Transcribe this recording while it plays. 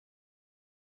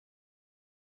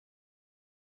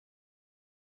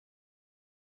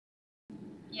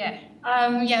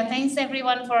Yeah, thanks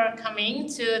everyone for coming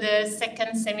to the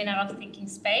second seminar of Thinking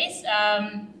Space.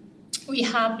 We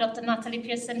have Dr. Natali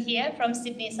Pearson here from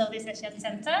Sydney Southeast Asian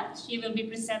Centre. She will be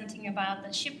presenting about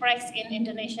the shipwrecks in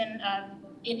Indonesia,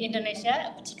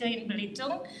 particularly in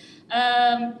Belitung.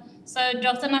 So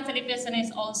Dr. Natali Pearson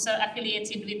is also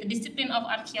affiliated with the discipline of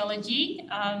archaeology.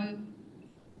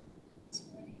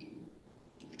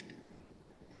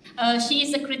 She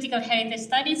is a critical heritage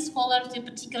studies scholar with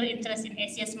particular interest in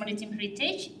Asia's maritime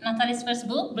heritage. Natali's first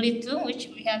book, Belitung, which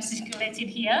we have circulated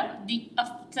here, The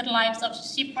Afterlives of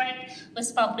Shipwreck,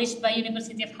 was published by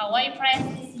University of Hawaii Press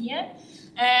this year.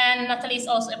 And Natali is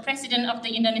also a president of the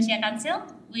Indonesia Council,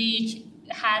 which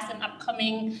has an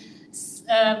upcoming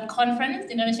conference,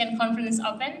 Indonesian Conference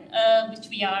Open, which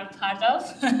we are part of,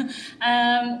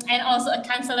 and also a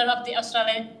counselor of the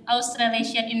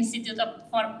Australasian Institute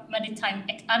for Maritime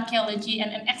Archaeology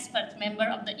and an expert member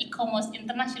of the ICOMOS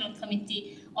International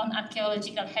Committee on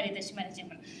Archaeological Heritage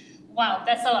Management. Wow,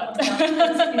 that's a lot.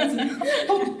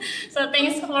 So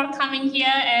thanks for coming here,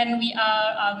 and we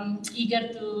are eager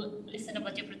to listen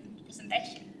about your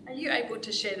presentation. Are you able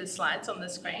to share the slides on the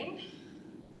screen,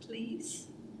 please?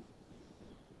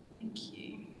 Thank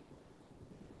you.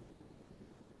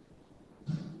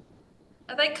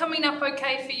 Are they coming up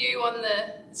okay for you on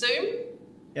the Zoom?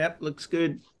 Yep, looks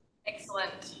good.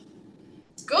 Excellent.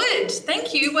 Good,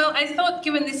 thank you. Well, I thought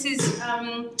given this is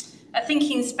a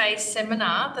Thinking Space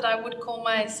seminar that I would call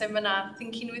my seminar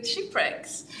Thinking with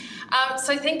Shipwrecks.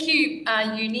 So thank you,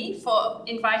 Uni, for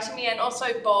inviting me, and also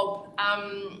Bob.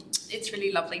 It's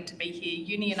really lovely to be here.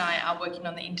 Uni and I are working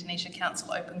on the Indonesia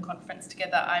Council Open Conference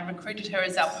together. I recruited her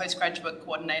as our postgraduate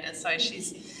coordinator, so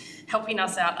she's helping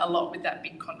us out a lot with that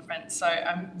big conference. So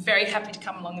I'm very happy to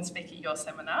come along and speak at your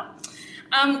seminar.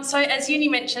 So as Uni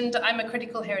mentioned, I'm a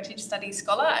critical heritage studies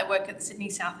scholar. I work at the Sydney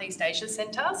Southeast Asia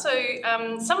Centre. So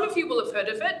some of you will have heard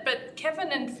of it, but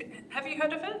Kevin and have you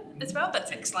heard of it as well?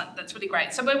 That's excellent. That's really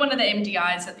great. So we're one of the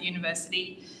MDIs at the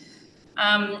university.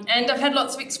 And I've had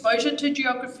lots of exposure to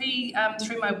geography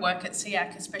through my work at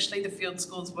SEAC, especially the field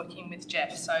schools working with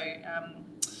Jeff. So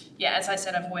yeah, as I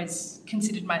said, I've always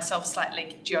considered myself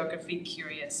slightly geography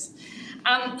curious.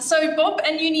 So Bob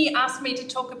and Uni asked me to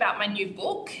talk about my new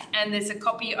book, and there's a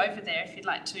copy over there if you'd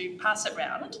like to pass it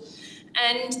round.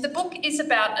 And the book is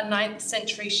about a 9th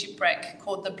century shipwreck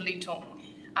called the Belitung.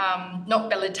 Not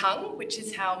Belitung, which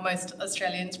is how most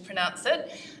Australians pronounce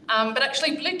it, but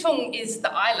actually Belitung is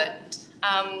the island,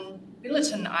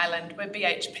 Billiton Island, where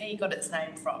BHP got its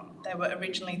name from. They were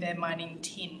originally there mining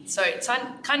tin. So it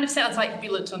kind of sounds like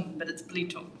Billiton, but it's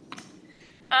Belitung.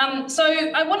 So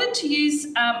I wanted to use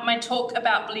my talk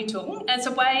about Belitung as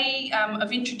a way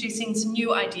of introducing some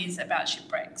new ideas about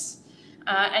shipwrecks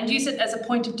and use it as a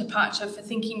point of departure for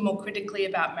thinking more critically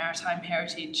about maritime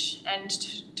heritage and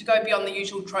to go beyond the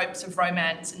usual tropes of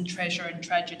romance and treasure and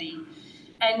tragedy,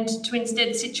 and to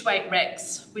instead situate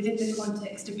wrecks within the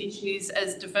context of issues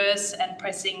as diverse and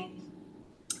pressing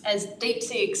as deep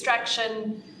sea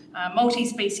extraction,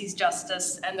 multi-species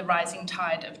justice, and the rising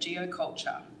tide of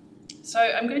geoculture. So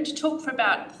I'm going to talk for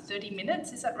about 30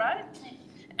 minutes, is that right?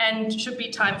 And should be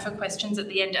time for questions at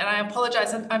the end. And I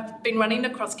apologise, I've been running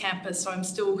across campus, so I'm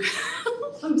still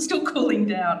cooling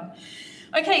down.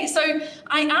 Okay, so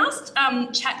I asked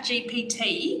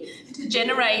ChatGPT to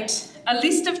generate a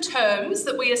list of terms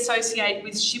that we associate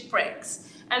with shipwrecks.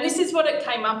 And this is what it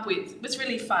came up with. It was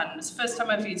really fun. It's the first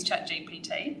time I've used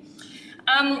ChatGPT.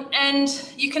 And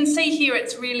you can see here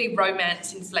it's really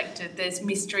romance inflected. There's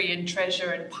mystery and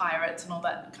treasure and pirates and all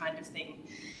that kind of thing.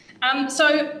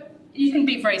 So you can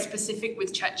be very specific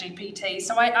with ChatGPT.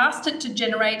 So I asked it to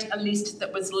generate a list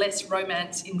that was less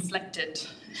romance inflected.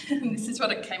 And this is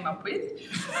what it came up with.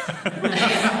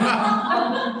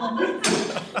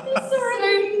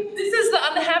 This is the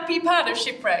unhappy part of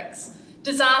shipwrecks.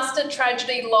 Disaster,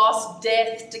 tragedy, loss,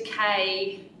 death,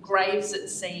 decay, graves at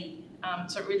sea.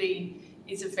 So it really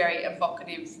is a very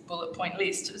evocative bullet point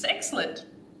list. It was excellent.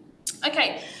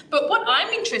 Okay, but what I'm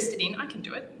interested in, I can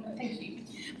do it, thank you.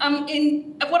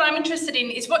 What I'm interested in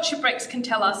is what shipwrecks can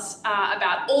tell us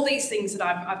about all these things that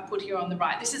I've put here on the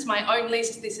right. This is my own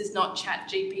list, this is not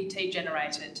ChatGPT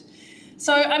generated.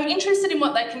 So I'm interested in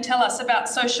what they can tell us about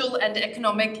social and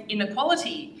economic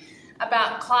inequality,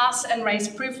 about class and race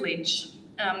privilege,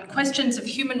 questions of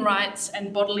human rights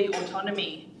and bodily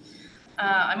autonomy.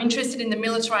 I'm interested in the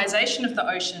militarisation of the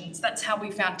oceans. That's how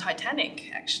we found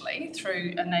Titanic, actually,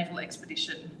 through a naval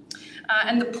expedition.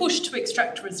 And the push to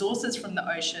extract resources from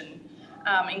the ocean,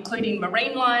 including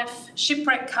marine life,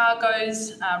 shipwreck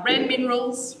cargoes, rare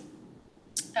minerals,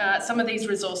 some of these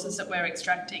resources that we're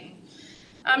extracting.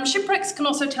 Shipwrecks can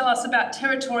also tell us about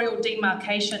territorial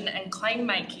demarcation and claim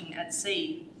making at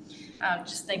sea.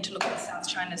 Just need to look at the South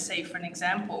China Sea for an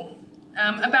example.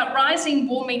 About rising,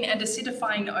 warming and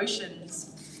acidifying oceans,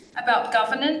 about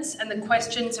governance and the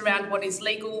questions around what is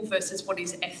legal versus what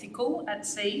is ethical at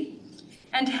sea,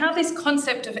 and how this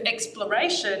concept of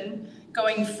exploration,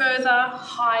 going further,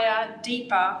 higher,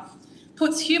 deeper,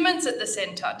 puts humans at the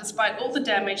centre despite all the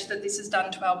damage that this has done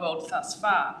to our world thus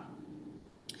far.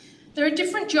 There are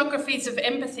different geographies of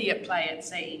empathy at play at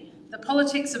sea. The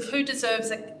politics of who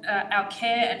deserves our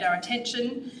care and our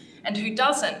attention and who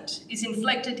doesn't is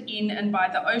inflected in and by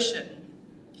the ocean.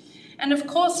 And of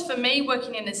course, for me,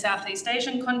 working in a Southeast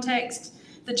Asian context,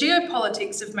 the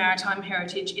geopolitics of maritime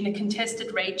heritage in a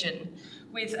contested region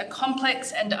with a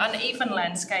complex and uneven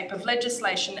landscape of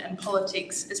legislation and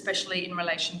politics, especially in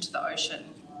relation to the ocean.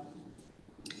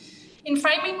 In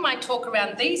framing my talk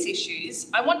around these issues,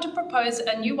 I want to propose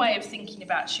a new way of thinking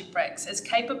about shipwrecks as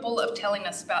capable of telling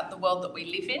us about the world that we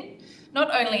live in,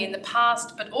 not only in the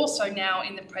past, but also now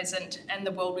in the present and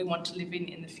the world we want to live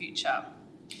in the future.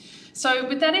 So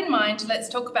with that in mind, let's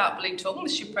talk about Belitung,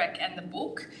 the shipwreck and the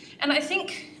book. And I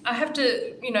think I have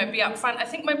to, be upfront. I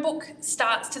think my book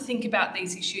starts to think about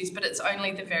these issues, but it's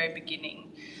only the very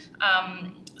beginning.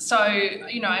 I'm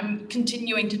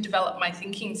continuing to develop my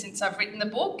thinking since I've written the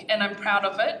book, and I'm proud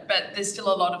of it, but there's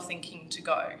still a lot of thinking to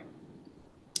go.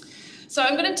 So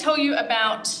I'm going to tell you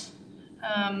about,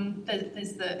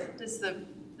 there's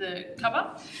the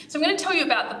cover. So I'm going to tell you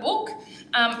about the book,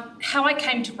 how I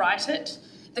came to write it,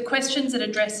 the questions it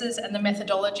addresses and the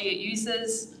methodology it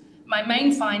uses, my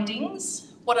main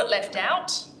findings, what it left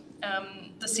out,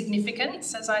 the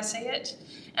significance as I see it,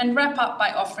 and wrap up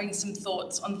by offering some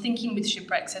thoughts on thinking with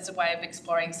shipwrecks as a way of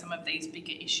exploring some of these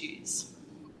bigger issues.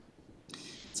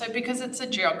 So because it's a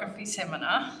geography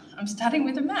seminar, I'm starting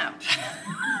with a map.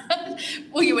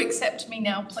 Will you accept me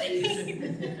now, please?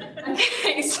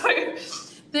 Okay, so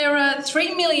there are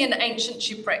 3 million ancient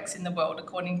shipwrecks in the world,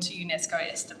 according to UNESCO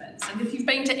estimates. And if you've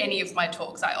been to any of my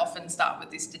talks, I often start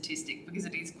with this statistic because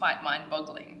it is quite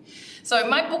mind-boggling. So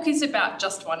my book is about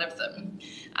just one of them.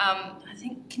 I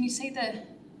think, can you see that?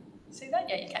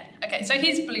 Yeah, you can. Okay, so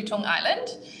here's Belitung Island.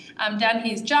 Down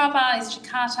here is Java, is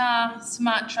Jakarta,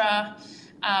 Sumatra,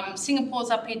 Singapore's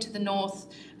up here to the north.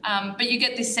 But you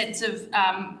get this sense of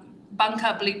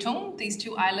Bangka Belitung, these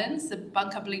two islands, the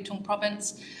Bangka Belitung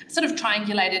province, sort of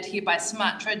triangulated here by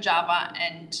Sumatra, Java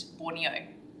and Borneo,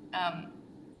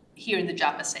 here in the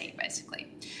Java Sea, basically.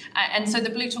 And so the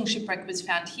Belitung shipwreck was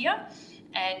found here,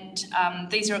 and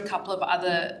these are a couple of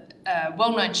other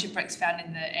well-known shipwrecks found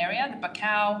in the area, the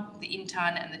Bakau, the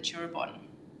Intan and the Cirebon.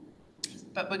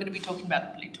 But we're going to be talking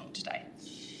about the Belitung today.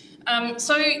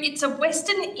 So it's a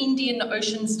Western Indian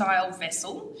Ocean-style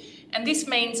vessel, and this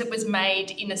means it was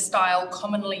made in a style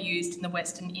commonly used in the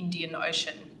Western Indian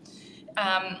Ocean.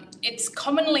 It's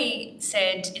commonly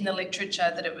said in the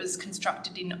literature that it was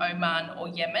constructed in Oman or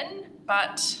Yemen,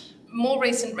 but more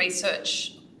recent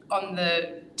research on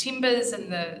the timbers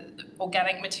and the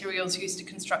organic materials used to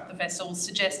construct the vessels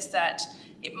suggests that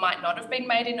it might not have been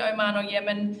made in Oman or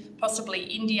Yemen, possibly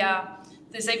India.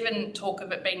 There's even talk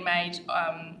of it being made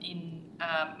in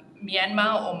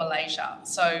Myanmar or Malaysia.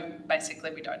 So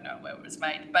basically we don't know where it was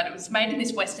made, but it was made in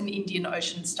this Western Indian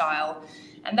Ocean style.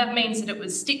 And that means that it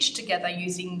was stitched together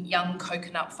using young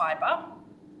coconut fibre.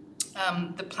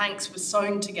 The planks were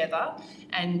sewn together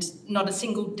and not a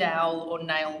single dowel or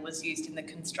nail was used in the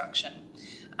construction.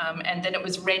 And then it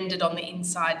was rendered on the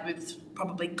inside with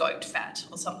probably goat fat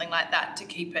or something like that to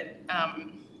keep it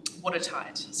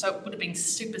watertight. So it would have been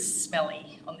super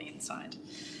smelly on the inside.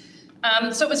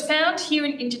 So it was found here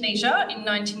in Indonesia in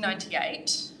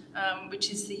 1998,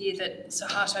 which is the year that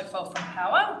Suharto fell from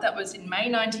power. That was in May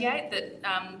 98 that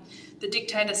the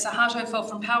dictator Suharto fell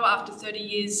from power after 30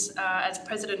 years as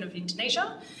president of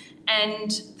Indonesia. And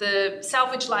the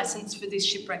salvage licence for this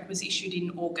shipwreck was issued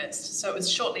in August. So it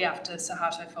was shortly after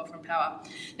Suharto fell from power.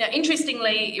 Now,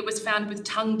 interestingly, it was found with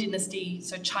Tang Dynasty,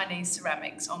 so Chinese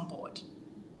ceramics on board.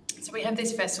 So we have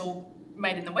this vessel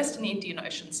made in the Western Indian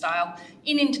Ocean style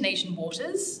in Indonesian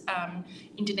waters,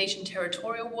 Indonesian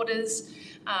territorial waters,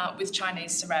 with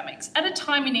Chinese ceramics. At a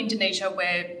time in Indonesia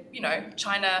where,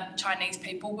 Chinese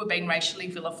people were being racially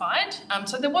vilified.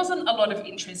 So there wasn't a lot of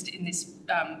interest in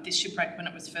this shipwreck when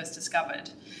it was first discovered.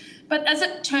 But as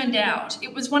it turned out,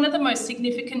 it was one of the most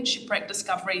significant shipwreck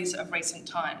discoveries of recent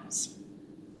times.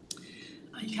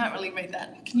 Oh, you can't really read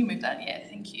that. Can you move that? Yeah,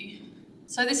 thank you.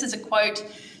 So this is a quote.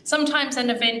 Sometimes an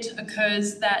event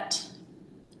occurs that,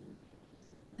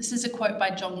 this is a quote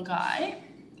by John Guy.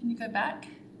 Can you go back?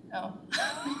 Oh,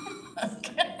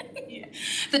 okay. Yeah.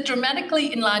 that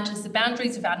dramatically enlarges the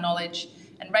boundaries of our knowledge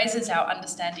and raises our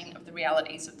understanding of the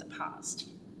realities of the past.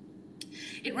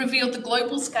 It revealed the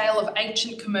global scale of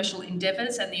ancient commercial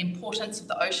endeavours and the importance of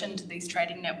the ocean to these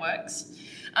trading networks.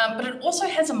 But it also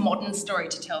has a modern story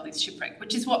to tell, this shipwreck,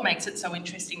 which is what makes it so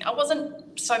interesting. I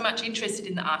wasn't so much interested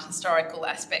in the art historical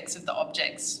aspects of the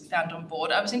objects found on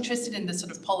board. I was interested in the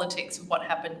sort of politics of what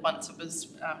happened once it was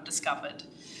discovered.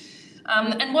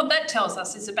 And what that tells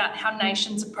us is about how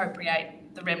nations appropriate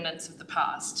the remnants of the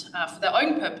past for their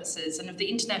own purposes, and of the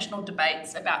international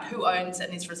debates about who owns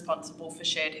and is responsible for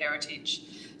shared heritage.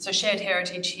 So shared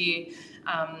heritage here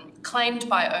claimed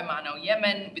by Oman or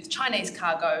Yemen with Chinese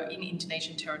cargo in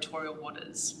Indonesian territorial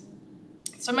waters.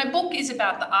 So my book is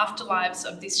about the afterlives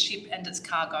of this ship and its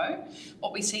cargo.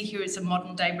 What we see here is a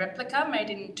modern day replica made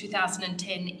in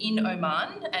 2010 in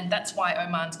Oman, and that's why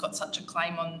Oman's got such a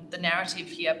claim on the narrative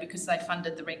here, because they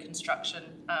funded the reconstruction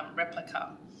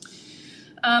replica.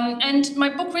 And my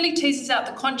book really teases out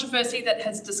the controversy that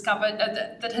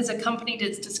has accompanied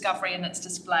its discovery and its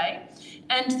display,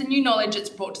 and the new knowledge it's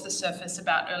brought to the surface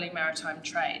about early maritime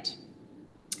trade.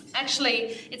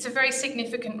 Actually, it's a very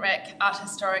significant wreck art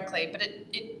historically, but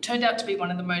it turned out to be one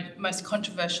of the most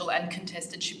controversial and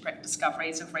contested shipwreck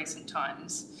discoveries of recent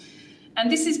times.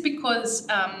 And this is because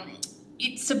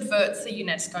it subverts the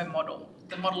UNESCO model,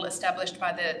 the model established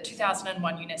by the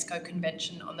 2001 UNESCO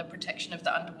Convention on the Protection of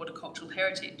the Underwater Cultural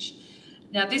Heritage.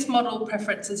 Now, this model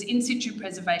preferences in situ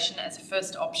preservation as a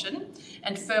first option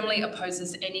and firmly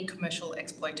opposes any commercial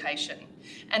exploitation.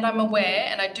 And I'm aware,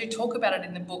 and I do talk about it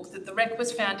in the book, that the wreck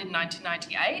was found in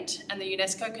 1998 and the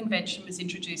UNESCO Convention was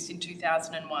introduced in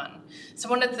 2001. So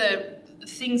one of the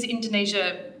things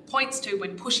Indonesia points to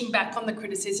when pushing back on the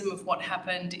criticism of what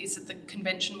happened is that the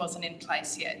convention wasn't in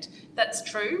place yet. That's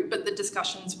true, but the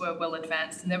discussions were well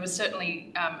advanced, and there was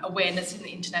certainly awareness in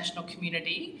the international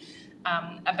community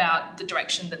about the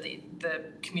direction that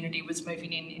the community was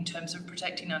moving in terms of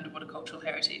protecting underwater cultural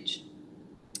heritage.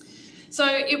 So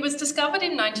it was discovered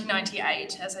in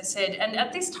 1998, as I said, and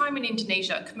at this time in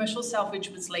Indonesia, commercial salvage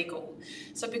was legal.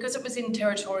 So because it was in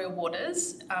territorial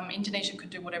waters, Indonesia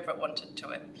could do whatever it wanted to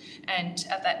it. And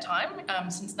at that time,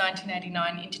 since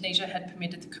 1989, Indonesia had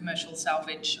permitted the commercial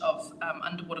salvage of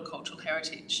underwater cultural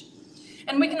heritage.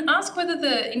 And we can ask whether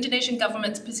the Indonesian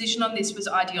government's position on this was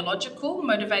ideological,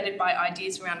 motivated by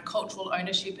ideas around cultural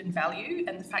ownership and value,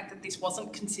 and the fact that this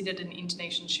wasn't considered an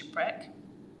Indonesian shipwreck,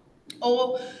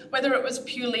 or whether it was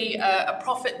purely a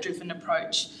profit-driven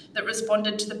approach that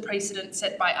responded to the precedent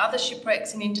set by other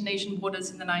shipwrecks in Indonesian waters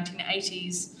in the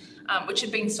 1980s, which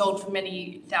had been sold for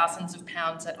many thousands of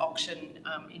pounds at auction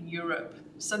in Europe.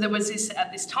 So there was this,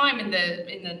 at this time in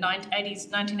the 1980s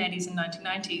and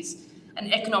 1990s,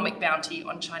 an economic bounty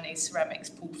on Chinese ceramics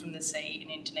pulled from the sea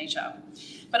in Indonesia.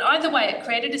 But either way, it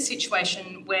created a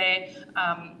situation where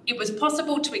it was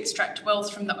possible to extract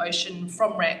wealth from the ocean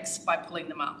from wrecks by pulling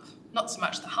them up. Not so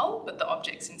much the hull, but the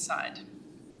objects inside.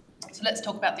 So let's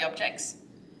talk about the objects.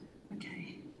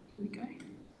 Okay, here we go.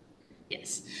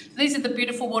 Yes, these are the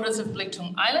beautiful waters of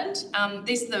Belitung Island.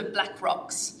 These are the black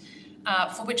rocks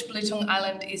for which Belitung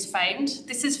Island is famed.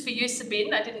 This is for you,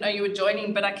 Sabine. I didn't know you were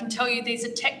joining, but I can tell you these are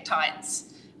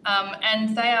tektites.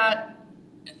 And they are,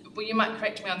 well, you might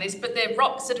correct me on this, but they're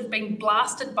rocks that have been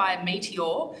blasted by a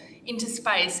meteor into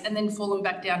space and then fallen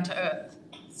back down to Earth.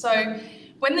 So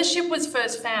when the ship was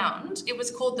first found, it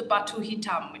was called the Batu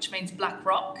Hitam, which means black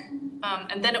rock,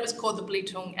 and then it was called the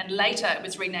Belitung, and later it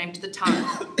was renamed the Tongue.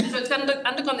 So it's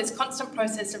undergone this constant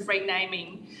process of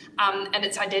renaming, and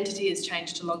its identity has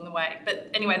changed along the way.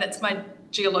 But anyway, that's my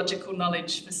geological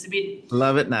knowledge for Sabine.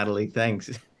 Love it, Natalie.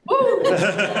 Thanks. Woo!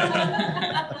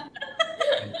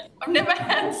 I've never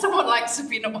had someone like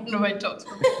Sabine on one of my talks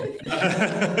before.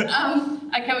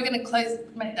 Okay, we're going to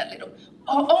make that little.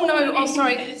 Oh no, oh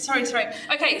sorry.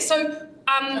 Okay, so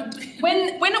when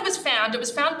it was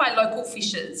found by local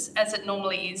fishers, as it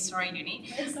normally is, sorry,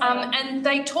 Uni, and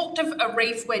they talked of a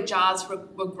reef where jars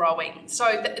were growing. So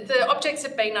the objects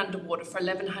have been underwater for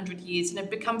 1,100 years and have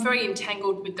become very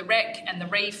entangled with the wreck and the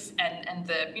reef and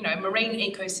the marine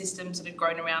ecosystems that had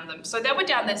grown around them. So they were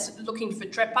down there looking for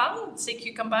trepang, sea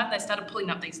cucumber, and they started pulling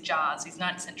up these jars, these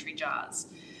 9th century jars.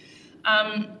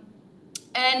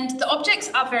 And the objects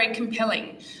are very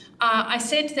compelling. I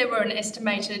said there were an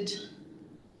estimated...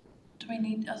 Do we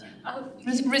need...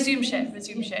 resume share.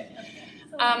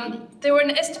 There were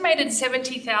an estimated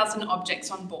 70,000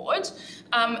 objects on board.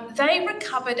 They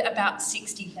recovered about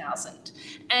 60,000.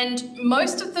 And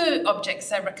most of the objects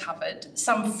they recovered,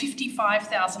 some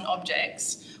 55,000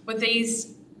 objects, were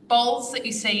these bowls that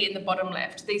you see in the bottom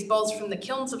left, these bowls from the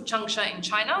kilns of Changsha in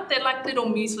China, they're like little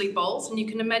muesli bowls, and you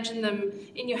can imagine them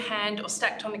in your hand or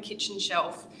stacked on a kitchen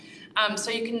shelf.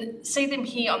 So you can see them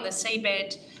here on the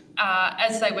seabed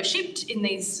as they were shipped in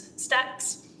these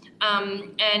stacks,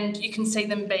 and you can see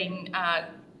them being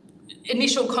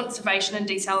initial conservation and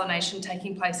desalination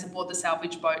taking place aboard the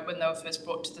salvage boat when they were first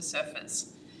brought to the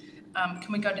surface.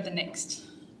 Can we go to the next?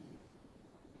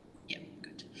 Yeah,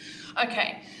 good.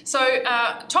 Okay, so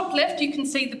top left you can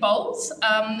see the bowls.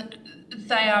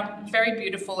 They are very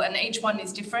beautiful and each one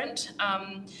is different.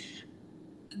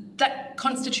 That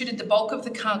constituted the bulk of the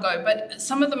cargo, but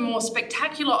some of the more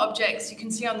spectacular objects you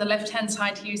can see on the left-hand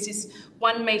side here is this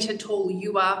 1 metre tall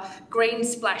ewer, green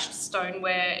splashed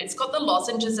stoneware. It's got the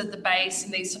lozenges at the base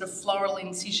and these sort of floral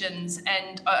incisions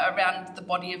and around the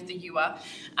body of the ewer.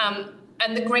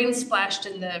 And the green splashed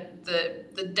and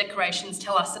the decorations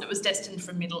tell us that it was destined for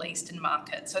a Middle Eastern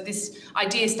market. So this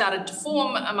idea started to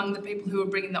form among the people who were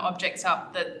bringing the objects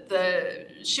up that the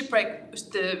shipwreck,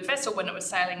 the vessel when it was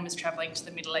sailing was travelling to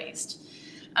the Middle East.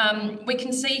 We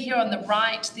can see here on the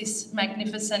right this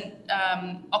magnificent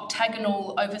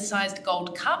octagonal oversized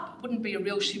gold cup. Wouldn't be a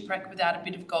real shipwreck without a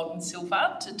bit of gold and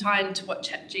silver, to tie into what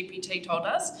ChatGPT told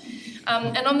us.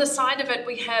 And on the side of it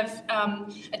we have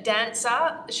a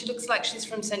dancer. She looks like she's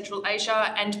from Central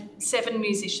Asia, and 7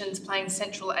 musicians playing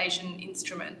Central Asian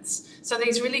instruments. So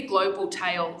these really global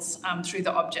tales through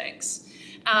the objects.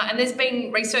 And there's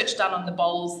been research done on the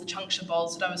bowls, the Changsha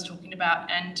bowls that I was talking about,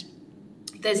 and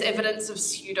there's evidence of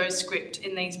pseudo-script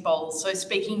in these bowls, so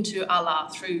speaking to Allah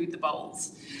through the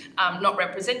bowls. Not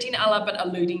representing Allah, but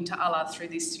alluding to Allah through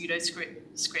this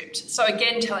pseudo-script. So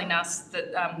again, telling us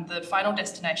that the final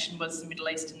destination was the Middle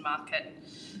Eastern market.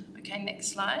 Okay, next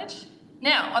slide.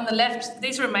 Now, on the left,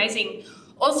 these are amazing.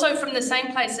 Also from the same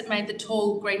place that made the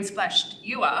tall green splashed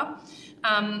ewer,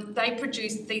 they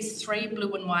produced these 3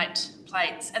 blue and white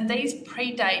plates, and these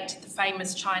predate the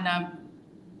famous China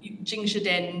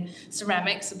Jingshiden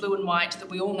ceramics, the blue and white that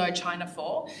we all know China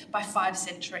for, by 5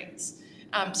 centuries.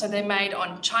 So they're made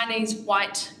on Chinese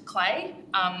white clay,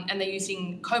 and they're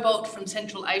using cobalt from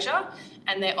Central Asia,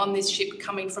 and they're on this ship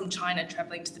coming from China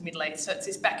travelling to the Middle East. So it's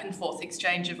this back and forth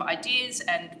exchange of ideas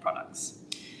and products.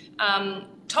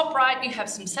 Top right you have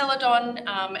some celadon,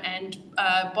 and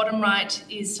bottom right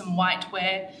is some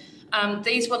whiteware.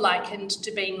 These were likened to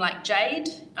being like jade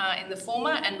in the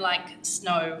former and like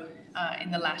snow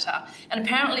in the latter. And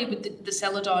apparently with the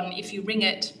celadon, if you ring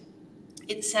it,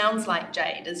 it sounds like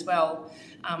jade as well.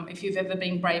 If you've ever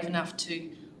been brave enough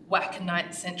to whack a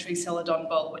 9th century celadon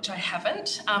bowl, which I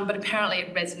haven't, but apparently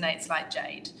it resonates like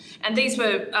jade. And these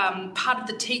were part of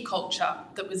the tea culture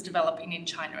that was developing in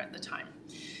China at the time.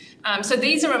 So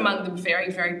these are among the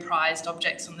very, very prized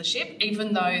objects on the ship,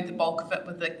 even though the bulk of it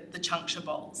were the Changsha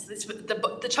bowls.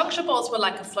 The Changsha bowls were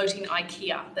like a floating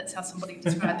IKEA. That's how somebody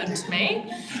described them to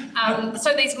me.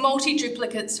 So these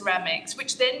multi-duplicate ceramics,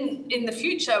 which then in the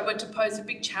future were to pose a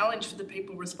big challenge for the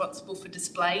people responsible for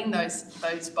displaying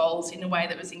those bowls in a way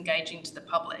that was engaging to the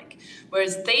public.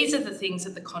 Whereas these are the things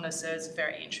that the connoisseurs are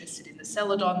very interested in: the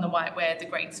celadon, the whiteware, the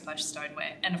green splash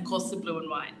stoneware, and of course the blue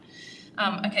and white.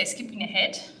 Okay, skipping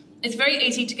ahead. It's very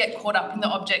easy to get caught up in the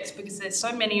objects because there's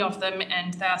so many of them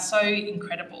and they are so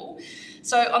incredible.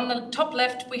 So on the top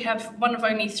left, we have one of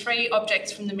only 3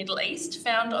 objects from the Middle East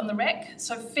found on the wreck.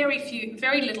 So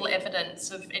very little evidence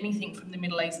of anything from the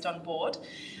Middle East on board.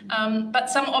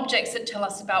 But some objects that tell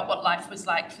us about what life was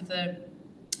like for the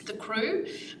crew.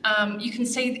 You can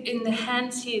see in the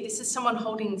hands here, this is someone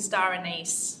holding star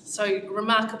anise. So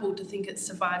remarkable to think it's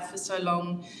survived for so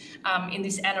long in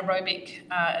this anaerobic,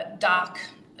 dark,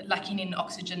 lacking in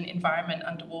oxygen environment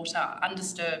underwater,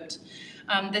 undisturbed.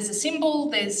 There's a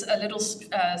symbol, there's a little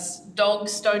dog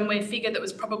stoneware figure that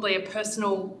was probably a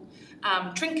personal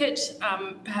trinket,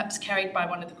 perhaps carried by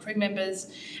one of the crew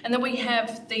members. And then we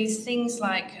have these things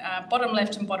like bottom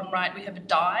left and bottom right, we have a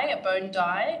die, a bone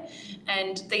die,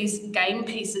 and these game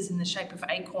pieces in the shape of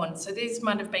acorns. So these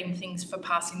might have been things for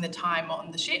passing the time on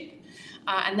the ship.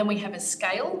 And then we have a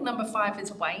scale. Number 5 is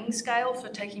a weighing scale for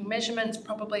taking measurements,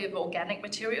 probably of organic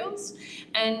materials.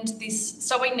 And this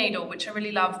sewing needle, which I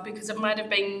really love because it might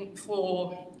have been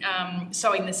for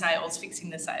sewing the sails, fixing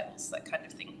the sails, that kind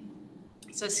of thing.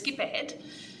 So skip ahead.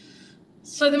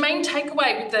 So the main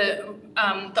takeaway with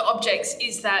the objects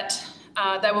is that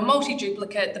they were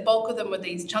multi-duplicate. The bulk of them were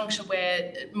these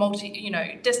Changsha-ware,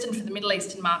 destined for the Middle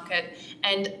Eastern market,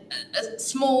 and a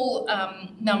small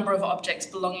number of objects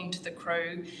belonging to the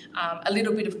crew, a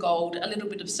little bit of gold, a little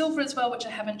bit of silver as well, which I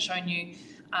haven't shown you.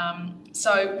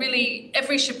 So really,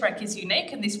 every shipwreck is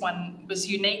unique, and this one was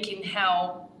unique in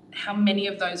how many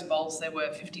of those bowls there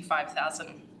were,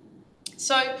 55,000.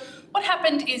 So what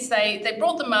happened is they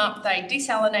brought them up, they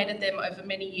desalinated them over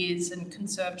many years and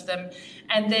conserved them,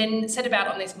 and then set about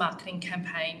on this marketing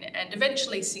campaign, and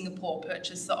eventually Singapore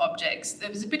purchased the objects. There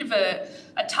was a bit of a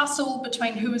tussle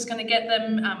between who was going to get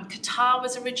them. Qatar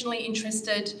was originally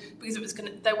interested because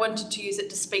they wanted to use it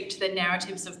to speak to their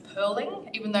narratives of pearling,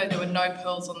 even though there were no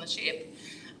pearls on the ship.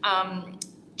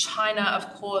 China,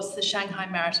 of course, the Shanghai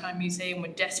Maritime Museum were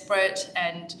desperate,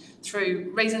 and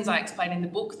through reasons I explain in the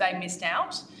book, they missed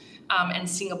out. And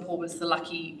Singapore was the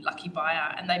lucky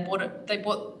buyer, and they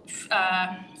bought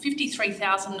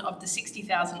 53,000 of the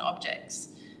 60,000 objects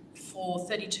for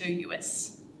 $32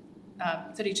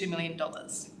 million.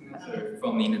 So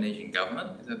from the Indonesian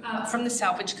government? Is it? From the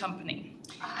salvage company.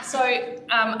 So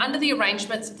under the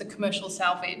arrangements of the commercial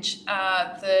salvage,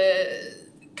 the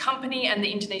company and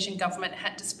the Indonesian government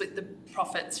had to split the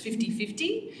profits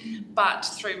 50-50, but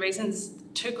through reasons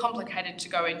too complicated to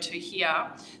go into here,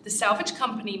 the salvage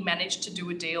company managed to do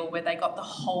a deal where they got the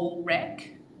whole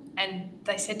wreck, and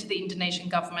they said to the Indonesian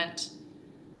government,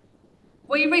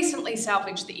 we recently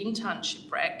salvaged the Intan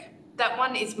shipwreck. That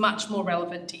one is much more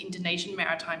relevant to Indonesian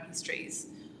maritime histories.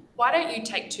 Why don't you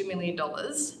take $2 million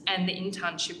and the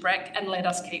Intan shipwreck and let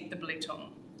us keep the Belitung?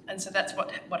 And so that's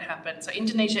what happened. So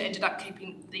Indonesia ended up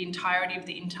keeping the entirety of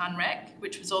the Intan wreck,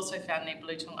 which was also found near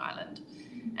Belitung Island,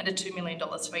 and a $2 million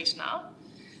sweetener.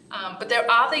 But there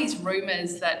are these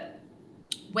rumours that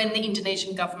when the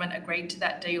Indonesian government agreed to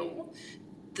that deal,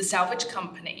 the salvage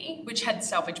company, which had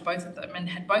salvaged both of them and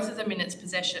had both of them in its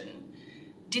possession,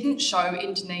 didn't show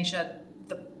Indonesia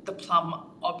the plum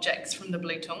objects from the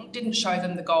Belitung, didn't show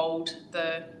them the gold,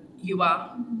 the ewer,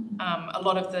 a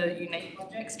lot of the unique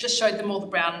objects, just showed them all the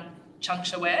brown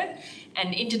chunctuareware.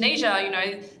 And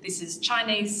Indonesia, this is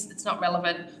Chinese, it's not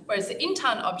relevant, whereas the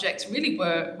Intan objects really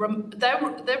were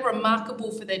they're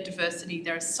remarkable for their diversity.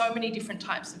 There are so many different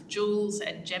types of jewels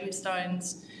and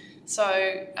gemstones.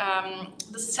 So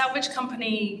the salvage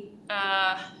company,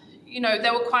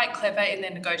 they were quite clever in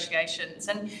their negotiations.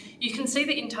 And you can see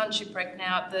the Intan shipwreck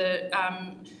now at the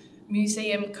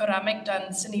Museum Keramik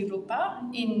dan Seni Rupa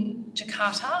in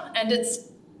Jakarta, and it's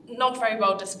not very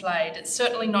well displayed. It's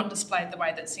certainly not displayed the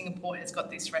way that Singapore has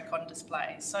got this wreck on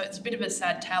display. So it's a bit of a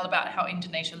sad tale about how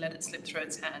Indonesia let it slip through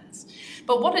its hands.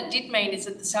 But what it did mean is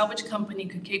that the salvage company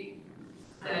could keep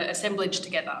the assemblage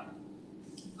together,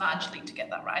 largely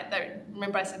together, right?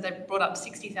 Remember I said they brought up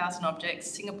 60,000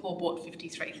 objects, Singapore bought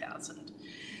 53,000.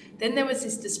 Then there was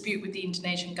this dispute with the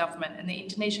Indonesian government, and the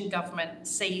Indonesian government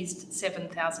seized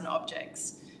 7,000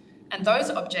 objects. And those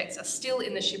objects are still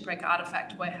in the shipwreck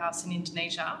artefact warehouse in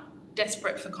Indonesia,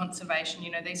 desperate for conservation.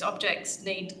 These objects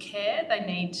need care, they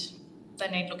need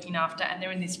looking after, and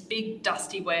they're in this big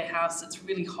dusty warehouse. It's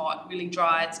really hot, really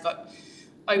dry, it's got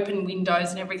open windows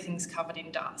and everything's covered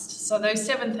in dust. So those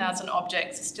 7,000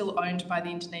 objects are still owned by the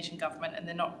Indonesian government, and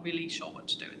they're not really sure what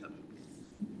to do with them.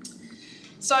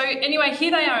 So anyway, here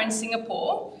they are in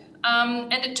Singapore,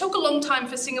 and it took a long time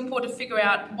for Singapore to figure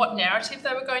out what narrative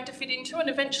they were going to fit into, and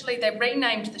eventually they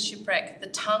renamed the shipwreck the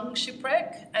Tongue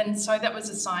Shipwreck, and so that was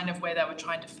a sign of where they were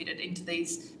trying to fit it into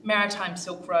these maritime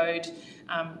Silk Road,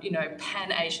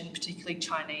 Pan-Asian, particularly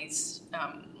Chinese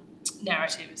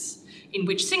narratives, in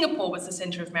which Singapore was the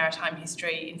centre of maritime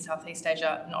history in Southeast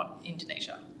Asia, not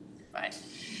Indonesia, right?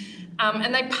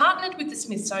 And they partnered with the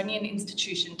Smithsonian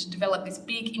Institution to develop this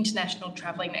big international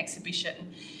travelling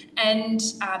exhibition. And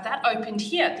that opened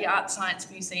here at the Art Science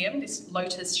Museum, this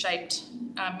lotus-shaped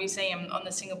museum on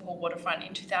the Singapore waterfront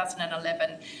in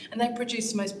 2011. And they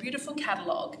produced the most beautiful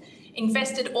catalogue,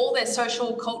 invested all their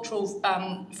social, cultural,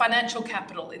 financial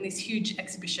capital in this huge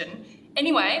exhibition.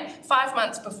 Anyway, 5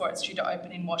 months before it's due to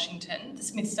open in Washington, the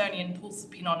Smithsonian pulls the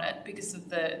pin on it because of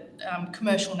the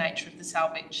commercial nature of the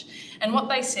salvage. And what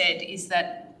they said is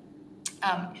that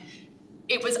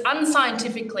it was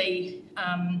unscientifically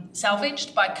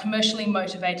salvaged by commercially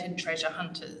motivated treasure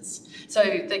hunters. So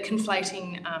they're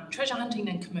conflating treasure hunting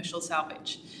and commercial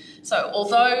salvage. So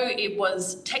although it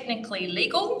was technically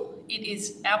legal, it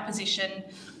is our position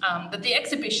that the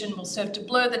exhibition will serve to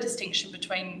blur the distinction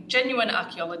between genuine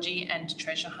archaeology and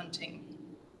treasure hunting.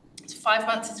 So 5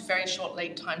 months is a very short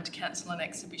lead time to cancel an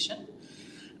exhibition.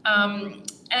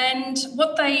 And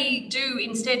what they do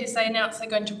instead is they announce they're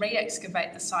going to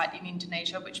re-excavate the site in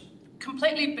Indonesia, which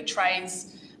completely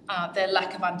betrays their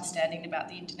lack of understanding about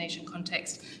the Indonesian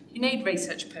context. You need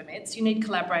research permits, you need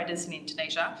collaborators in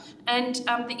Indonesia, and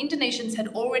the Indonesians had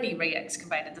already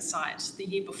re-excavated the site the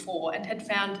year before and had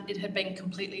found it had been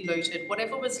completely looted.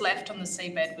 Whatever was left on the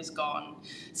seabed was gone.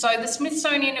 So the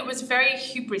Smithsonian, it was a very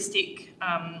hubristic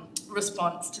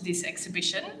response to this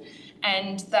exhibition,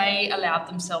 and they allowed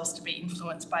themselves to be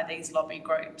influenced by these lobby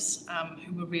groups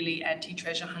who were really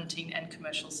anti-treasure hunting and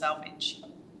commercial salvage.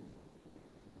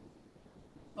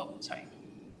 Oh, sorry.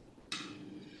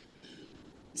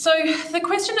 So the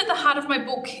question at the heart of my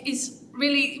book is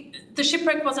really, the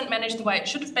shipwreck wasn't managed the way it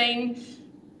should have been,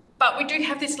 but we do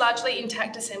have this largely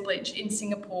intact assemblage in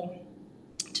Singapore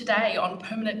today on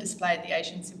permanent display at the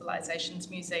Asian Civilizations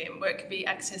Museum, where it can be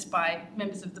accessed by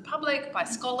members of the public, by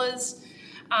scholars,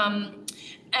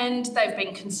 and they've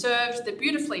been conserved, they're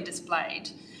beautifully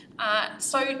displayed.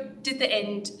 So did the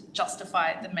end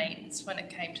justify the means when it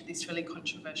came to this really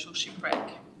controversial shipwreck?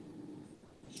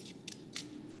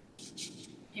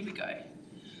 Here we go.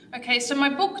 Okay, so my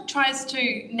book tries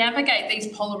to navigate these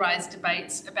polarised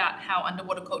debates about how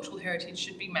underwater cultural heritage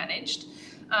should be managed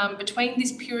between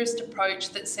this purist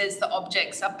approach that says the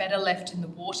objects are better left in the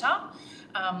water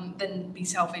than be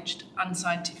salvaged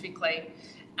unscientifically,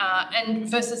 and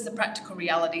versus the practical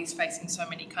realities facing so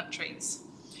many countries.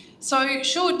 So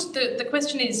the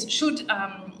question is, should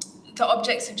the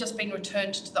objects have just been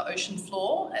returned to the ocean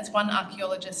floor, as one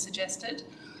archaeologist suggested,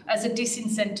 as a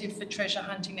disincentive for treasure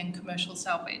hunting and commercial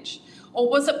salvage? Or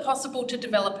was it possible to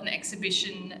develop an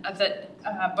exhibition that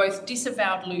both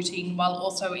disavowed looting while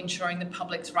also ensuring the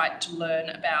public's right to learn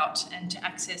about and to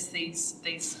access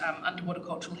these underwater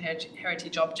cultural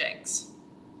heritage objects?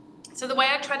 So the way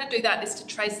I try to do that is to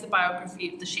trace the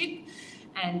biography of the ship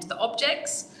and the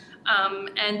objects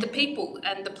and the people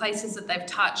and the places that they've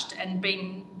touched and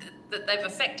that they've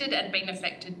affected and been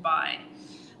affected by.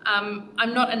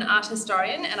 I'm not an art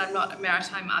historian and I'm not a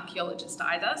maritime archaeologist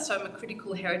either, so I'm a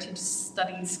critical heritage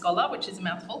studies scholar, which is a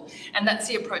mouthful, and that's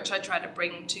the approach I try to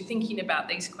bring to thinking about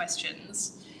these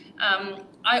questions.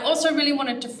 I also really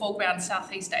wanted to foreground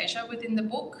Southeast Asia within the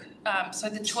book, so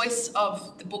the choice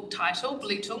of the book title,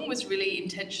 Belitung, was really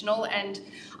intentional, and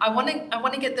I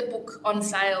want to get the book on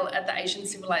sale at the Asian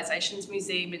Civilizations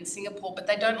Museum in Singapore, but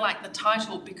they don't like the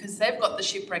title because they've got the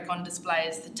shipwreck on display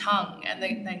as the tongue, and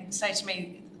they say to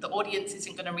me, the audience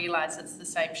isn't going to realise it's the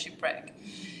same shipwreck.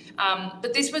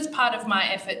 But this was part of my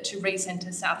effort to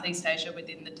re-centre Southeast Asia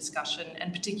within the discussion,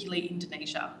 and particularly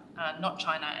Indonesia, not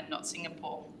China and not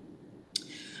Singapore.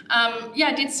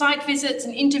 I did site visits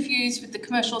and interviews with the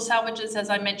commercial salvagers, as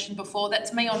I mentioned before.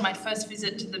 That's me on my first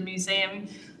visit to the museum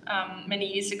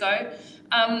many years ago.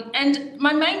 And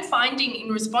my main finding in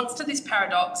response to this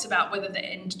paradox about whether the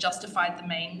end justified the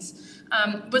means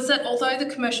was that although the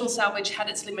commercial salvage had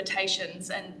its limitations,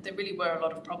 and there really were a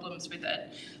lot of problems with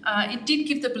it, it did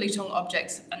give the Belitung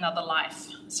objects another life.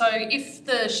 So if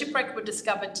the shipwreck were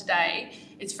discovered today,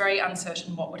 it's very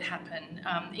uncertain what would happen.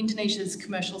 Indonesia's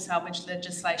commercial salvage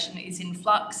legislation is in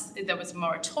flux. There was a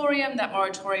moratorium. That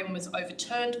moratorium was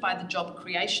overturned by the job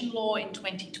creation law in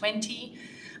 2020,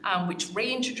 which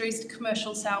reintroduced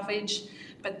commercial salvage.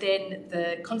 But then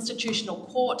the Constitutional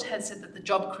Court has said that the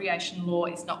job creation law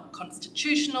is not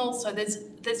constitutional. So there's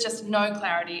just no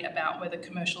clarity about whether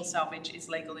commercial salvage is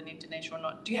legal in Indonesia or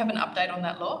not. Do you have an update on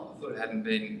that law? I thought it hadn't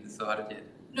been decided yet.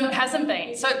 No, it hasn't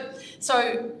been.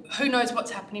 So who knows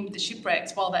what's happening with the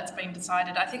shipwrecks while that's been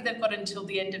decided? I think they've got until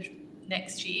the end of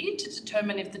next year to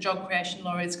determine if the job creation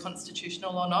law is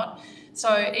constitutional or not.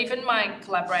 So even my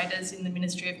collaborators in the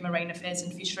Ministry of Marine Affairs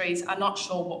and Fisheries are not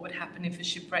sure what would happen if a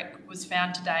shipwreck was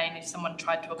found today and if someone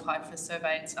tried to apply for a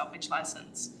survey and salvage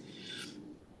licence.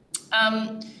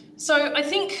 So I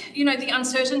think, the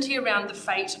uncertainty around the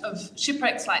fate of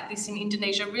shipwrecks like this in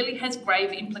Indonesia really has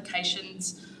grave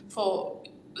implications for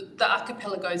the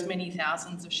archipelago's many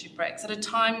thousands of shipwrecks at a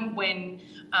time when,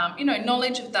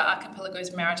 knowledge of the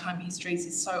archipelago's maritime histories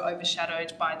is so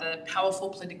overshadowed by the powerful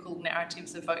political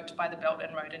narratives evoked by the Belt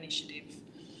and Road Initiative.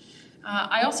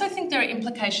 I also think there are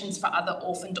implications for other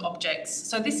orphaned objects.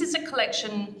 So this is a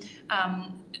collection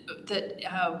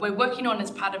that we're working on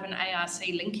as part of an ARC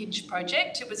linkage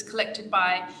project. It was collected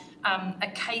by a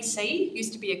KC,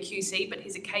 used to be a QC, but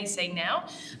he's a KC now.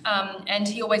 And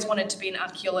he always wanted to be an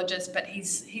archaeologist, but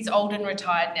he's old and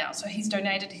retired now. So he's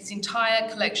donated his entire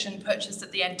collection purchased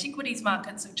at the antiquities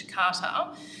markets of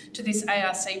Jakarta to this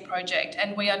ARC project.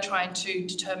 And we are trying to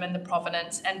determine the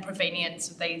provenance and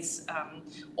provenience of these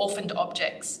orphaned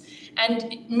objects.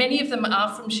 And many of them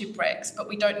are from shipwrecks, but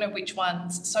we don't know which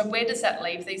ones. So where does that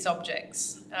leave these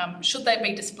objects? Should they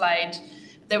be displayed?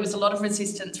 There was a lot of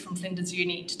resistance from Flinders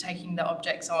Uni to taking the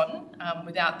objects on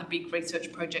without the big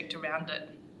research project around it.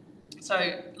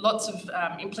 So lots of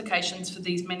implications for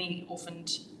these many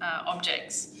orphaned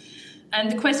objects. And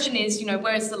the question is,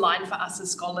 where is the line for us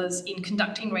as scholars in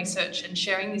conducting research and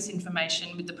sharing this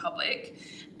information with the public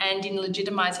and in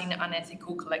legitimising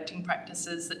unethical collecting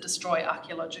practices that destroy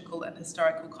archaeological and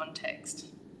historical context?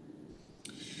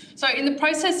 So in the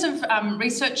process of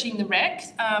researching the wreck,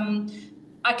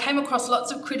 I came across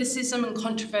lots of criticism and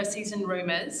controversies and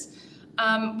rumours,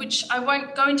 which I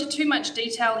won't go into too much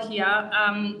detail here.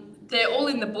 They're all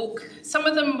in the book. Some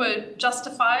of them were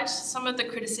justified. Some of the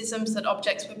criticisms that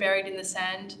objects were buried in the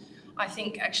sand, I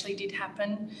think actually did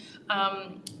happen.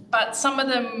 But some of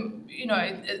them, you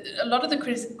know, a lot of the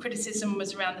criticism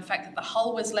was around the fact that the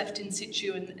hull was left in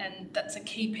situ, and that's a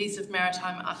key piece of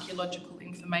maritime archaeological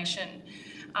information.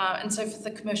 And so for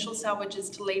the commercial salvagers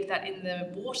to leave that in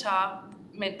the water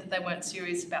meant that they weren't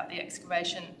serious about the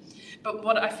excavation. But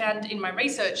what I found in my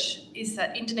research is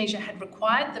that Indonesia had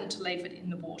required them to leave it in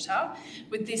the water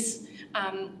with this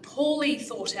poorly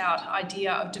thought out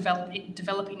idea of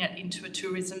developing it into a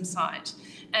tourism site.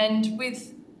 And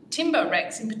with timber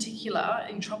wrecks in particular,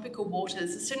 in tropical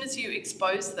waters, as soon as you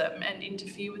expose them and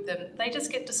interfere with them, they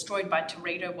just get destroyed by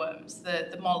teredo worms,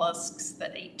 the molluscs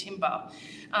that eat timber.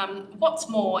 What's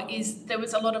more is there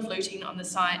was a lot of looting on the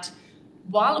site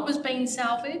while it was being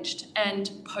salvaged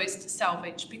and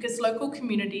post-salvage, because local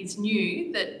communities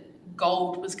knew that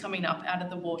gold was coming up out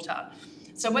of the water.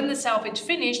 So when the salvage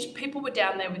finished, people were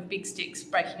down there with big sticks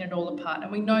breaking it all apart,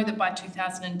 and we know that by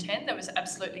 2010 there was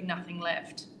absolutely nothing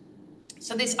left.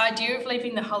 So this idea of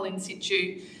leaving the hull in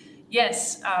situ,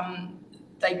 yes,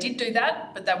 they did do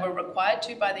that, but they were required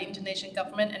to by the Indonesian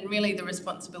government, and really the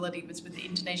responsibility was with the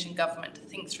Indonesian government to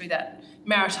think through that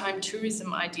maritime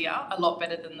tourism idea a lot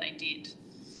better than they did.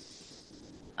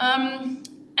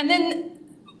 And then,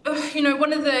 you know,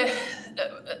 one of the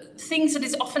things that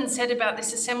is often said about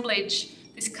this assemblage,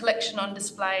 this collection on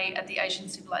display at the Asian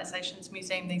Civilizations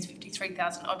Museum, these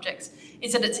 53,000 objects,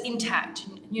 is that it's intact.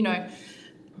 You know,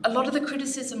 a lot of the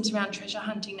criticisms around treasure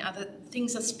hunting are that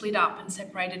things are split up and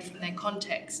separated from their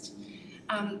context.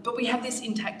 But we have this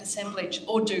intact assemblage,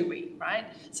 or do we, right?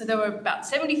 So there were about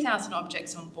 70,000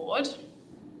 objects on board,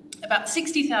 about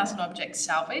 60,000 objects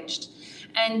salvaged,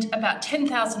 and about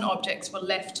 10,000 objects were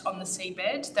left on the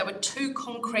seabed. They were too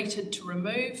concreted to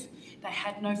remove. They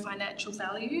had no financial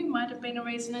value, might have been a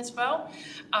reason as well.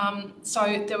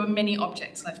 So there were many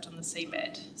objects left on the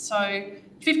seabed. So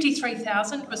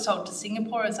 53,000 were sold to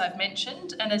Singapore, as I've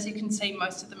mentioned, and as you can see,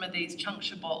 most of them are these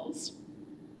juncture balls.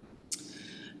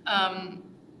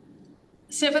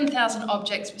 7,000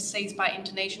 objects were seized by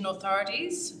Indonesian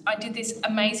authorities. I did this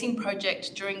amazing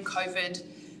project during COVID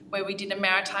where we did a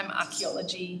maritime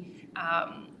archaeology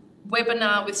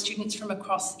webinar with students from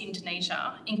across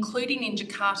Indonesia, including in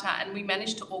Jakarta, and we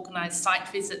managed to organise site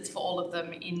visits for all of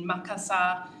them in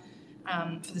Makassar,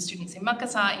 for the students in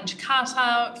Makassar, in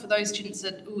Jakarta, for those students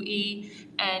at UI,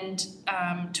 and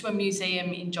to a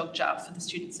museum in Jogja for the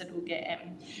students at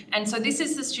UGM. And so this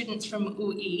is the students from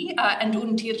UI and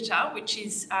Untirta, which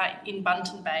is in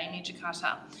Banten Bay near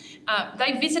Jakarta.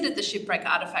 They visited the shipwreck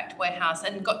artefact warehouse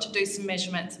and got to do some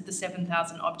measurements of the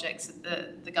 7,000 objects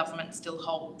that the government still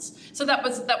holds. So that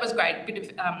was great. A bit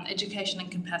of education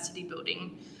and capacity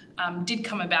building did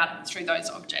come about through those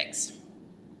objects.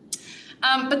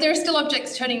 But there are still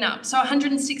objects turning up. So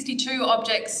 162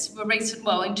 objects were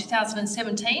in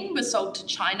 2017 were sold to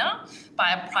China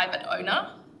by a private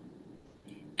owner.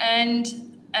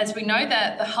 And as we know,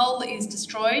 that the hull is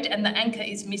destroyed and the anchor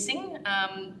is missing.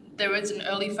 There is an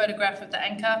early photograph of the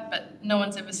anchor, but no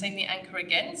one's ever seen the anchor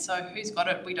again. So who's got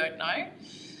it, we don't know.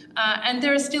 And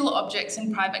there are still objects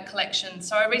in private collections.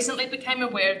 So I recently became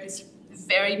aware of this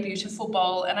very beautiful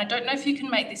bowl, and I don't know if you can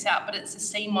make this out, but it's a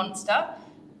sea monster.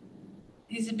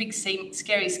 Here's a big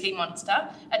scary ski monster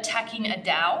attacking a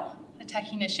dhow,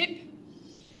 attacking a ship.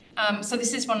 So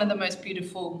this is one of the most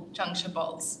beautiful juncture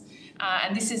bowls.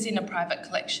 And this is in a private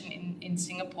collection in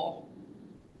Singapore.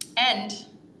 And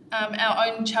our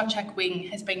own Chao Chak Wing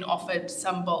has been offered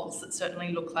some bowls that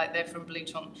certainly look like they're from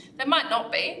Belitung. They might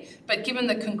not be, but given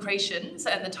the concretions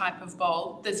and the type of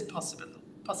bowl, there's a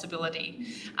possibility.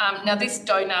 Now this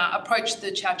donor approached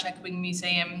the Chao Chak Wing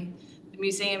Museum. The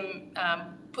museum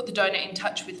put the donor in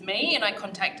touch with me, and I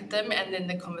contacted them, and then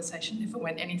the conversation never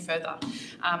went any further.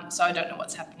 So I don't know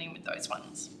what's happening with those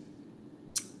ones.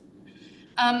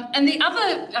 And the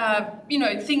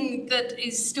other, thing that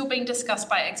is still being discussed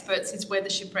by experts is where the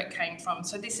shipwreck came from.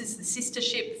 So this is the sister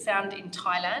ship found in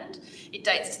Thailand. It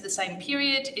dates to the same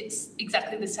period. It's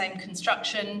exactly the same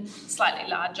construction, slightly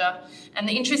larger. And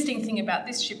the interesting thing about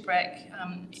this shipwreck,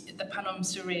 the Panom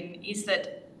Surin, is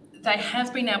that they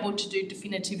have been able to do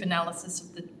definitive analysis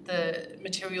of the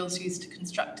materials used to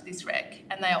construct this wreck,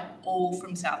 and they are all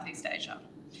from Southeast Asia.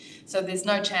 So there's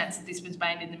no chance that this was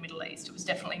made in the Middle East. It was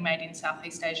definitely made in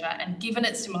Southeast Asia. And given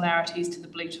its similarities to the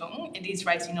Belitung, it is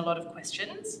raising a lot of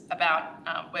questions about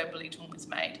where Belitung was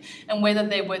made and whether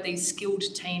there were these skilled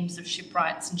teams of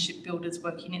shipwrights and shipbuilders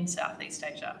working in Southeast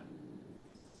Asia.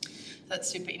 That's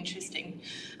super interesting.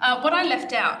 What I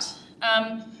left out,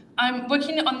 I'm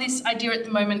working on this idea at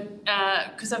the moment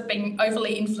because I've been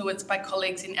overly influenced by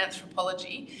colleagues in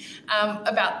anthropology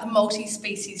about the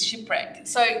multi-species shipwreck.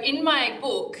 So in my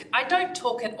book, I don't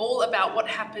talk at all about what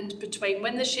happened between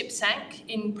when the ship sank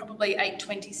in probably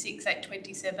 826,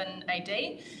 827 AD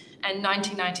and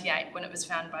 1998 when it was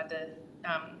found by the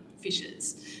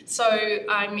fishers. So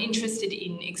I'm interested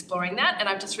in exploring that, and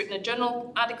I've just written a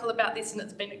journal article about this and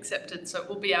it's been accepted, so it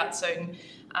will be out soon.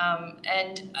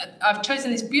 And I've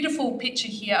chosen this beautiful picture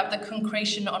here of the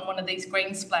concretion on one of these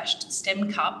green splashed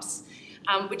stem cups,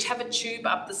 which have a tube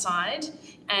up the side,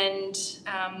 and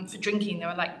for drinking they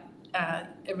were like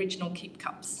original keep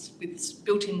cups with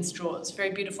built-in straws, very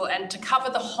beautiful. And to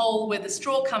cover the hole where the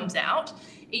straw comes out,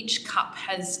 each cup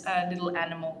has a little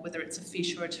animal, whether it's a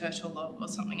fish or a turtle or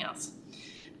something else.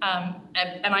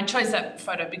 And I chose that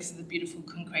photo because of the beautiful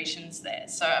concretions there.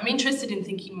 So I'm interested in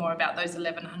thinking more about those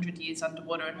 1100 years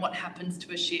underwater and what happens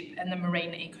to a ship and the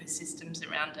marine ecosystems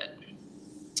around it.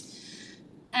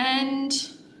 And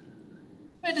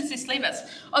where does this leave us?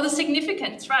 Oh, the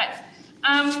significance, right.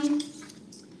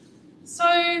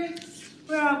 So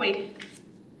where are we?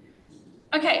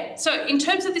 Okay, so in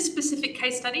terms of this specific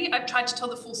case study, I've tried to tell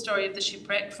the full story of the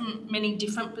shipwreck from many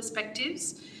different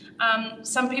perspectives.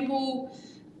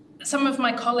 Some of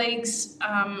my colleagues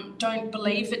don't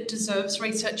believe it deserves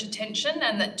research attention,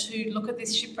 and that to look at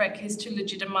this shipwreck is to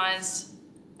legitimise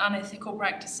unethical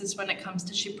practices when it comes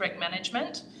to shipwreck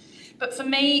management. But for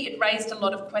me, it raised a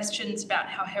lot of questions about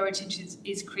how heritage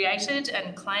is created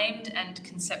and claimed and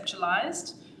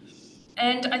conceptualised.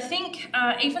 And I think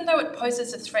even though it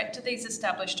poses a threat to these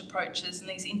established approaches and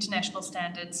these international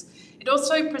standards, it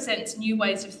also presents new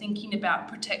ways of thinking about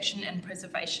protection and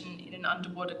preservation in an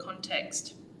underwater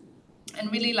context, and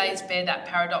really lays bare that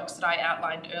paradox that I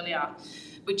outlined earlier,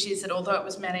 which is that although it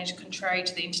was managed contrary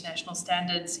to the international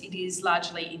standards, it is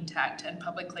largely intact and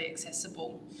publicly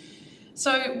accessible.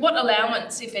 So what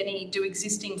allowance, if any, do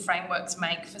existing frameworks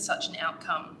make for such an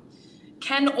outcome?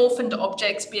 Can orphaned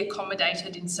objects be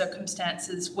accommodated in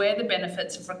circumstances where the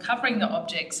benefits of recovering the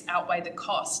objects outweigh the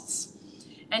costs?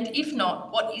 And if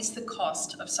not, what is the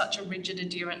cost of such a rigid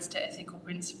adherence to ethical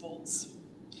principles?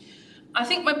 I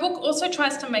think my book also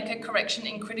tries to make a correction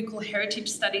in critical heritage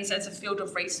studies as a field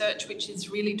of research, which is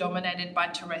really dominated by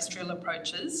terrestrial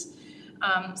approaches.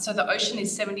 So the ocean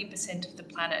is 70% of the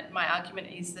planet. My argument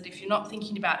is that if you're not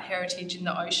thinking about heritage in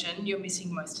the ocean, you're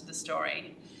missing most of the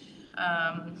story.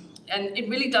 And it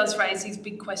really does raise these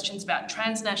big questions about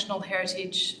transnational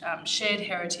heritage, shared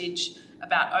heritage,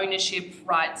 about ownership,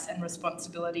 rights and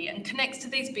responsibility, and connects to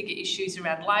these bigger issues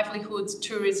around livelihoods,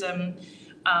 tourism,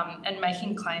 and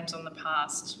making claims on the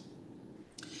past.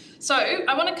 So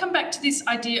I want to come back to this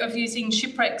idea of using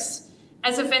shipwrecks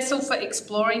as a vessel for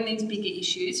exploring these bigger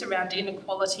issues around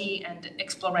inequality and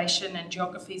exploration and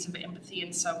geographies of empathy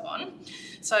and so on.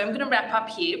 So I'm going to wrap up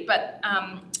here, but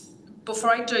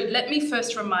before I do, let me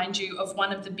first remind you of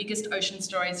one of the biggest ocean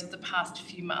stories of the past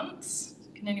few months.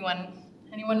 Can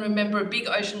anyone remember a big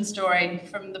ocean story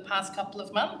from the past couple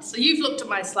of months? So you've looked at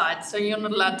my slides, so you're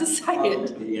not allowed to say it.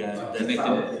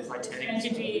 The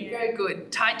Titanic. Very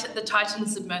good. The Titan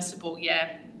submersible,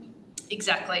 yeah,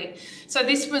 exactly. So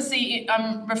this was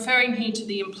I'm referring here to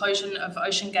the implosion of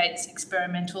OceanGate's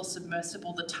experimental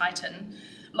submersible, the Titan,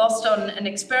 lost on an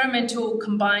experimental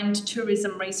combined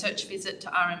tourism research visit to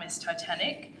RMS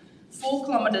Titanic, 4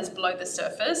 kilometres below the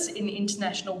surface in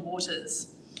international waters.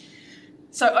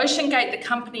 So OceanGate, the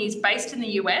company, is based in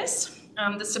the US.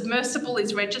 The submersible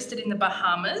is registered in the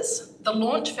Bahamas. The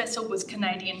launch vessel was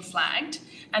Canadian flagged,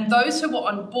 and those who were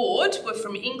on board were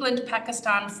from England,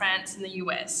 Pakistan, France, and the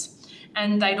US.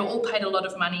 And they'd all paid a lot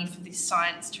of money for this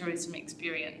science tourism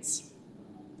experience.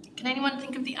 Can anyone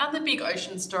think of the other big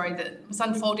ocean story that was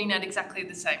unfolding at exactly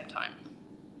the same time?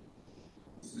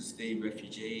 This was the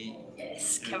refugee.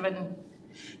 Yes, Kevin.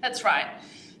 That's right.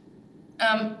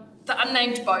 The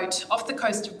unnamed boat off the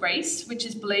coast of Greece, which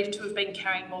is believed to have been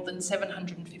carrying more than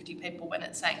 750 people when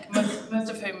it sank,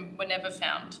 most of whom were never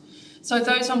found. So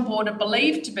those on board are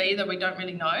believed to be, though we don't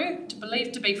really know,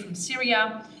 believed to be from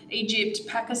Syria, Egypt,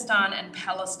 Pakistan and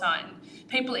Palestine.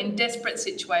 People in desperate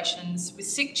situations with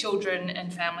sick children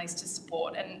and families to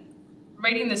support. And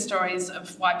reading the stories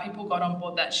of why people got on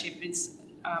board that ship is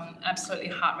absolutely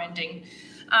heartrending.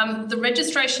 The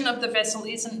registration of the vessel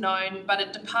isn't known, but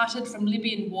it departed from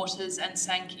Libyan waters and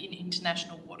sank in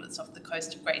international waters off the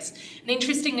coast of Greece. And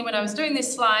interestingly, when I was doing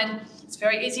this slide, it's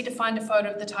very easy to find a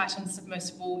photo of the Titan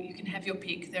submersible. You can have your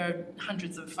pick. There are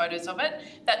hundreds of photos of it.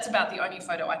 That's about the only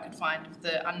photo I could find of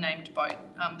the unnamed boat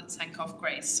that sank off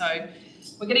Greece. So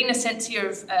we're getting a sense here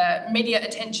of media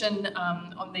attention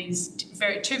on these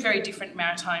two very different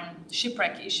maritime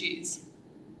shipwreck issues.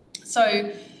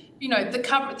 So, you know,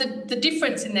 the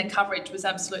difference in their coverage was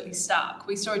absolutely stark.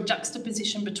 We saw a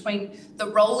juxtaposition between the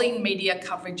rolling media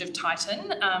coverage of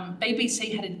Titan.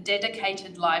 BBC had a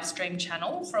dedicated live stream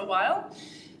channel for a while,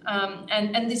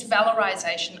 and this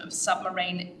valorisation of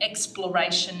submarine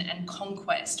exploration and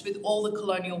conquest with all the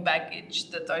colonial baggage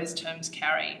that those terms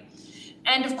carry.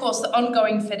 And of course, the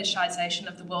ongoing fetishisation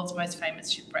of the world's most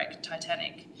famous shipwreck,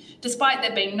 Titanic, despite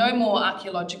there being no more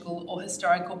archaeological or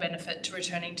historical benefit to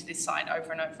returning to this site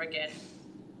over and over again.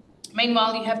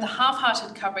 Meanwhile, you have the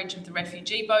half-hearted coverage of the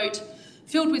refugee boat,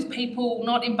 filled with people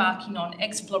not embarking on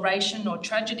exploration or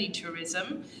tragedy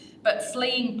tourism, but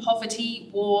fleeing poverty,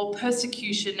 war,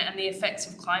 persecution, and the effects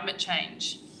of climate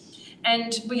change.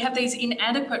 And we have these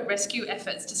inadequate rescue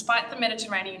efforts, despite the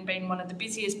Mediterranean being one of the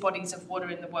busiest bodies of water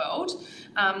in the world,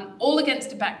 all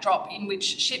against a backdrop in which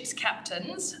ships'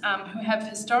 captains, who have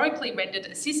historically rendered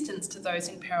assistance to those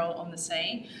in peril on the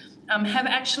sea, have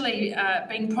actually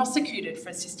been prosecuted for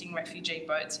assisting refugee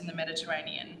boats in the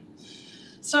Mediterranean.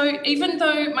 So even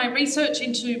though my research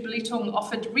into Belitung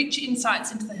offered rich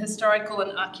insights into the historical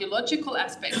and archaeological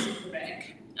aspects of the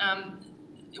wreck,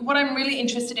 what I'm really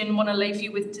interested in and want to leave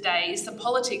you with today is the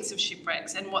politics of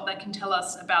shipwrecks and what they can tell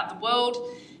us about the world,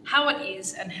 how it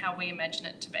is, and how we imagine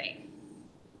it to be.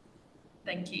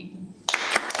 Thank you.